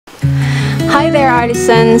Hi there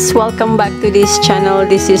artisans, welcome back to this channel.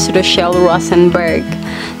 This is Rochelle Rosenberg.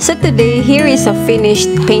 So today, here is a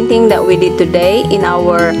finished painting that we did today in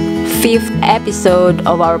our 5th episode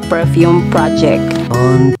of our perfume project.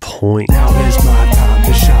 On point. Now is my time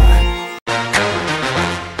to shine.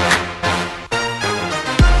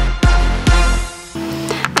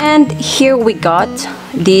 And here we got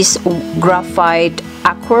this graphite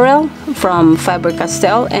aquarelle from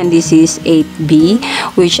Faber-Castell, and this is 8B,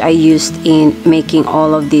 which I used in making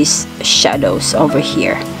all of these shadows over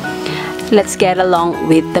here. Let's get along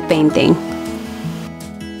with the painting.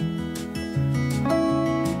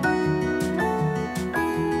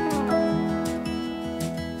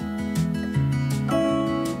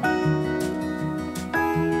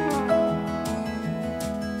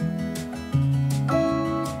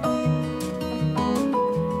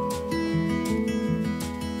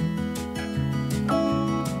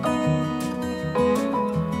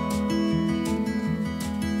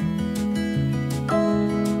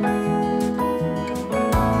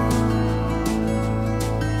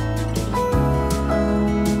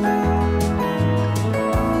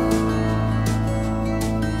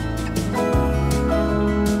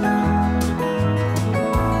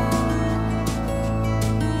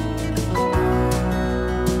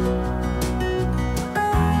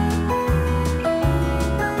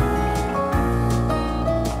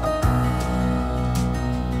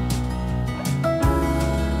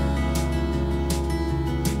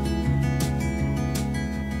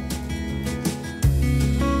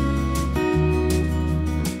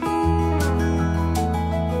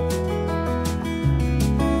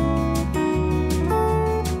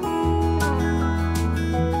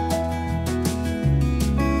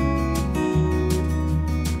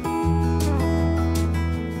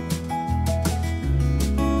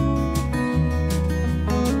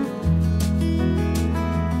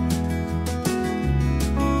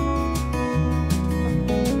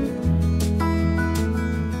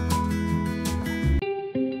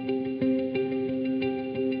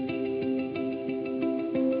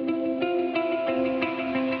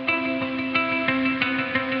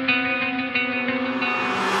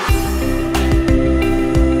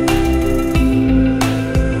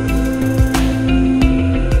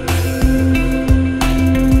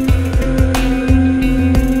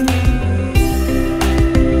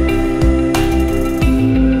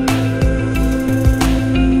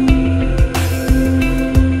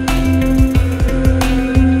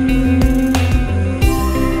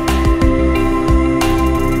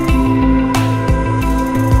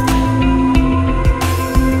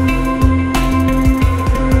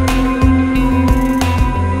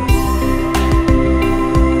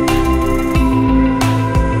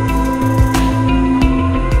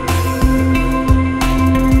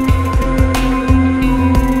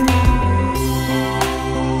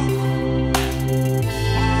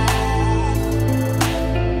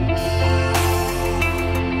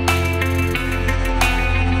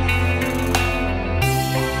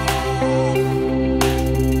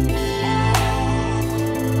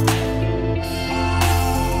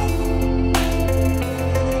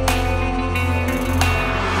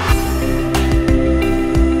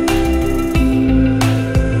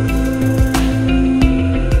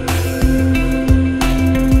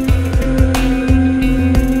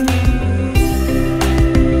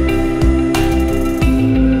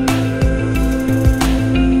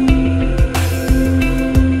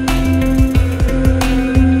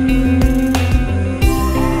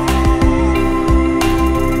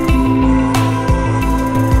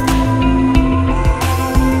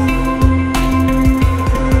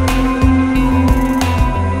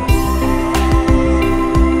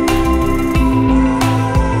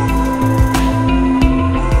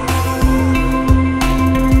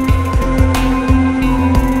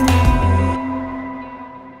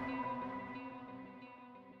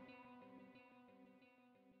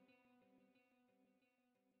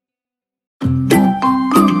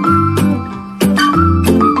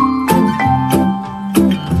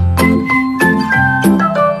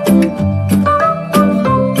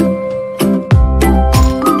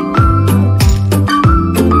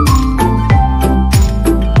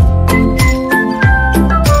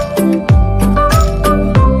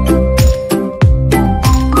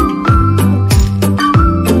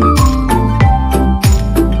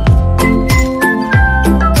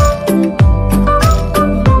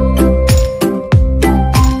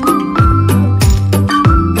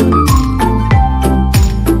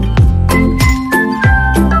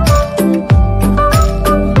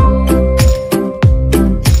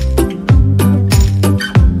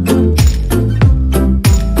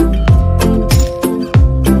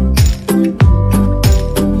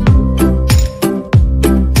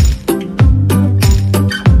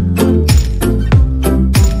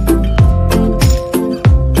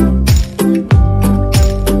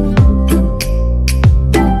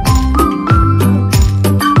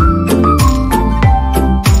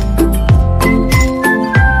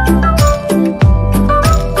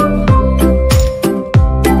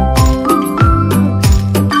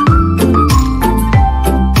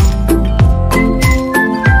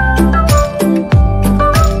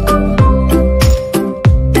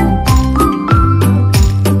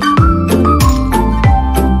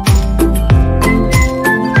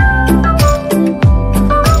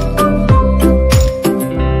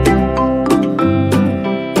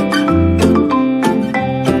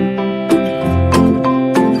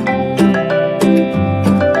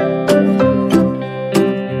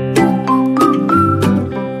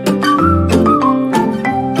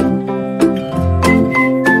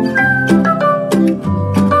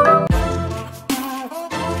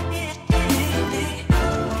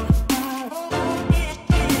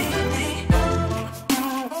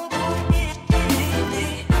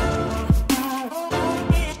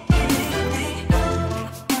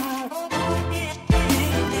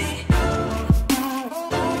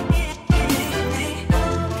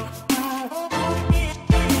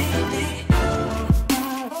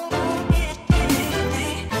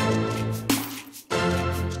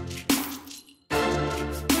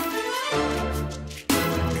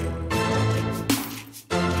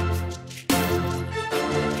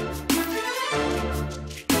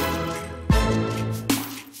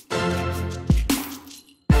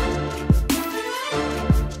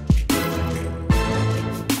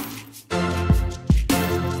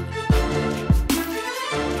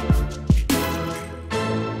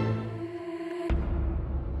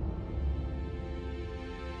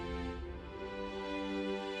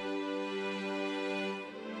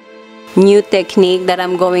 new technique that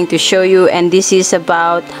I'm going to show you, and this is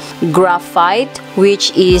about graphite,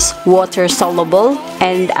 which is water soluble,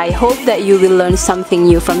 and I hope that you will learn something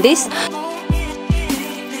new from this.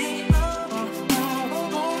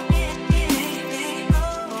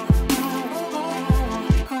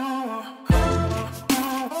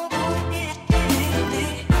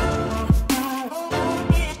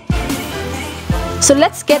 So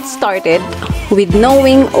let's get started with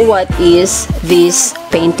knowing what is this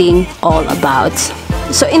painting all about.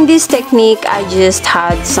 So in this technique, I just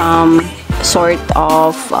had some sort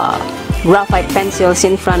of graphite pencils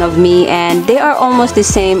in front of me, and they are almost the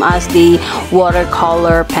same as the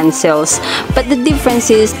watercolor pencils, but the difference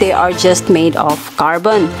is they are just made of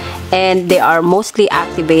carbon and they are mostly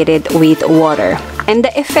activated with water, and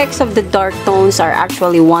the effects of the dark tones are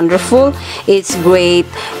actually wonderful. It's great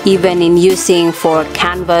even in using for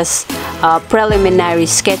canvas preliminary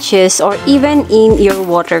sketches or even in your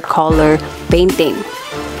watercolor painting.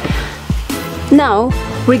 Now,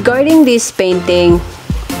 regarding this painting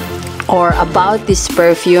or about this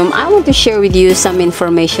perfume, I want to share with you some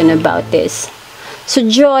information about this. So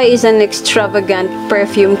Joy is an extravagant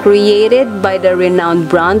perfume created by the renowned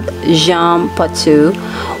brand Jean Patou.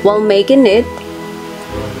 While making it,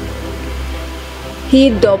 he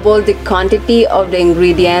doubled the quantity of the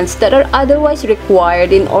ingredients that are otherwise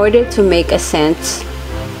required in order to make a scent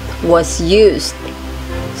was used.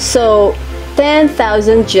 So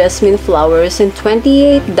 10,000 jasmine flowers and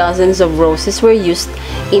 28 dozens of roses were used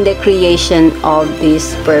in the creation of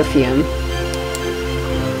this perfume.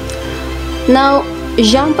 Now,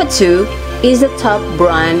 Jean Patou is the top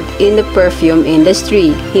brand in the perfume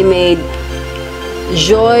industry. He made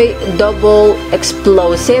Joy double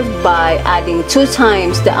explosive by adding 2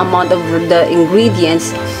 times the amount of the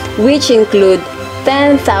ingredients, which include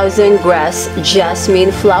 10,000 grass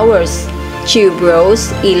jasmine flowers, tuberose,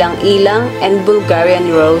 ilang-ilang, and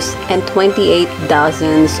Bulgarian rose, and 28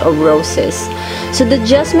 dozens of roses. So the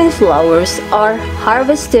jasmine flowers are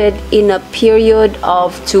harvested in a period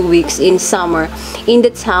of 2 weeks in summer in the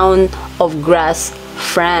town of Grasse,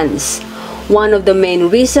 France. One of the main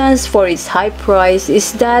reasons for its high price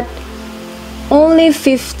is that only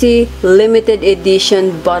 50 limited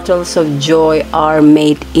edition bottles of Joy are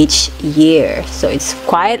made each year. So it's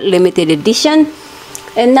quite limited edition.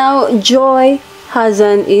 And now Joy has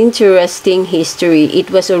an interesting history.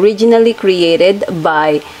 It was originally created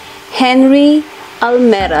by Henry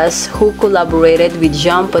Almeras, who collaborated with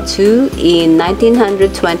Jean Patou in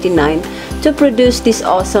 1929 to produce this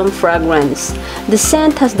awesome fragrance. The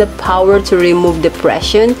scent has the power to remove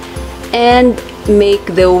depression and make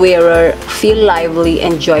the wearer feel lively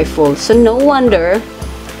and joyful. So no wonder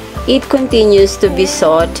it continues to be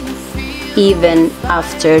sought even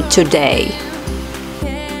after today.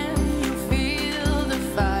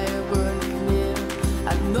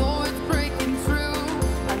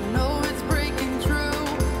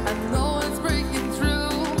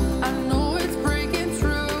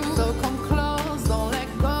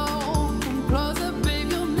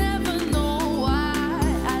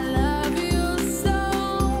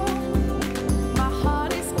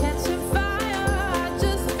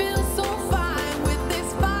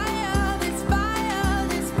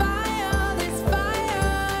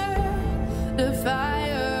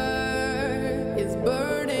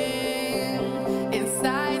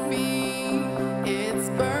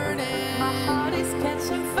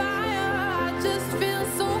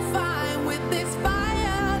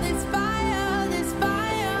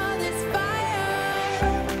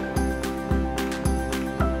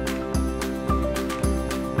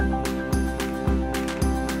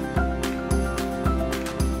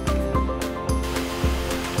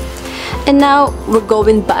 And now we're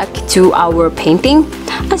going back to our painting.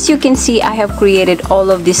 As you can see, I have created all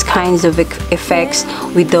of these kinds of effects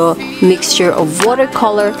with the mixture of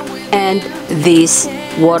watercolor and these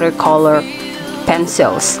watercolor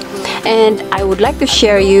pencils. And I would like to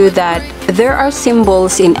share you that there are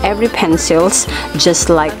symbols in every pencils, just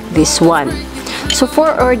like this one. So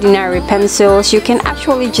for ordinary pencils, you can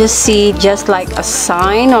actually just see just like a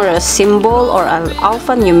sign or a symbol or an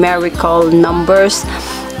alphanumerical numbers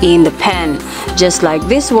in the pen. Just like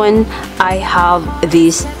this one, I have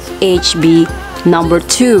this HB number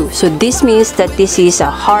 2. So this means that this is a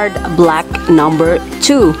hard black number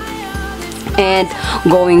 2. And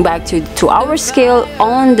going back to our scale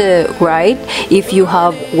on the right, if you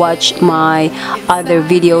have watched my other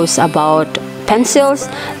videos about pencils,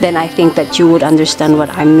 then I think that you would understand what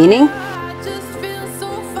I'm meaning.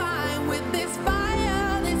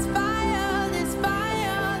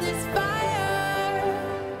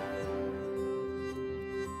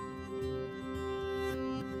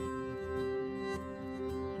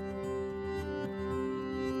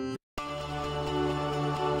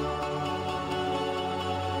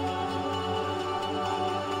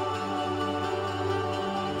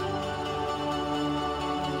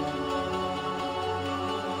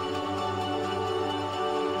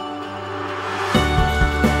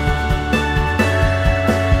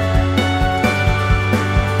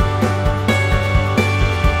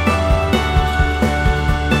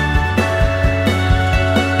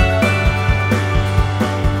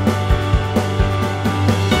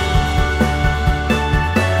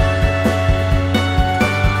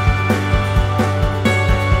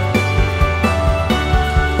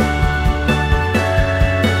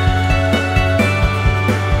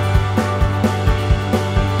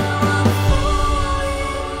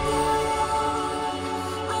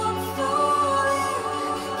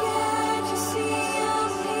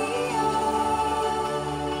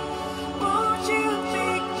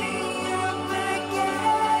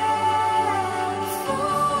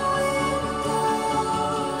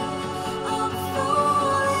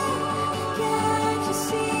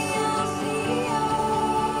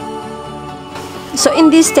 So in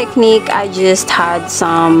this technique, I just had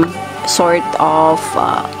some sort of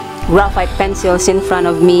graphite pencils in front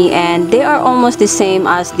of me, and they are almost the same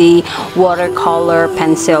as the watercolor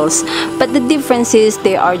pencils, but the difference is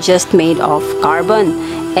they are just made of carbon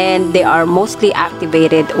and they are mostly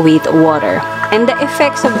activated with water, and the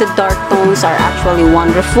effects of the dark tones are actually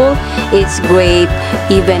wonderful. It's great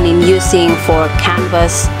even in using for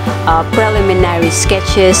canvas, preliminary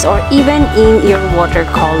sketches, or even in your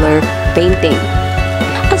watercolor painting.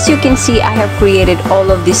 As you can see, I have created all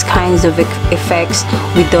of these kinds of effects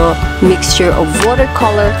with the mixture of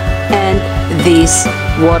watercolor and these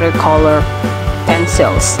watercolor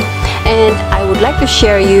pencils. And I would like to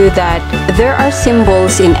share you that there are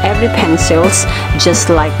symbols in every pencils, just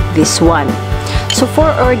like this one. So for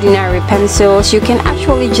ordinary pencils, you can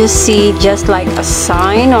actually just see just like a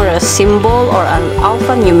sign or a symbol or an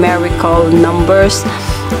alphanumerical numbers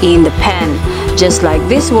in the pen. Just like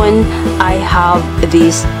this one, I have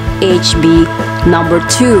this HB number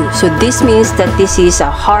 2. So this means that this is a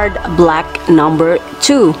hard black number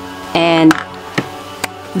 2. And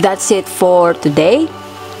that's it for today.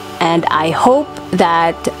 And I hope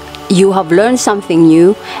that you have learned something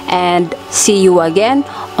new, and see you again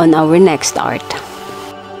on our next art.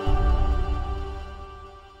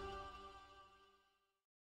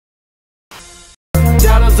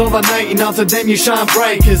 Overnight, and onto them you shine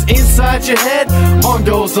bright, cause inside your head, on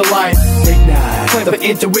goes the light. Ignite, play the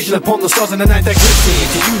intuition upon the stars in the night that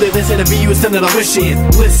glisten. To you they listen, to be you instead of wishing.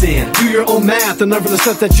 Listen, do your own math and learn from the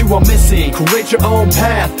stuff that you are missing. Create your own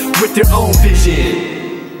path with your own vision.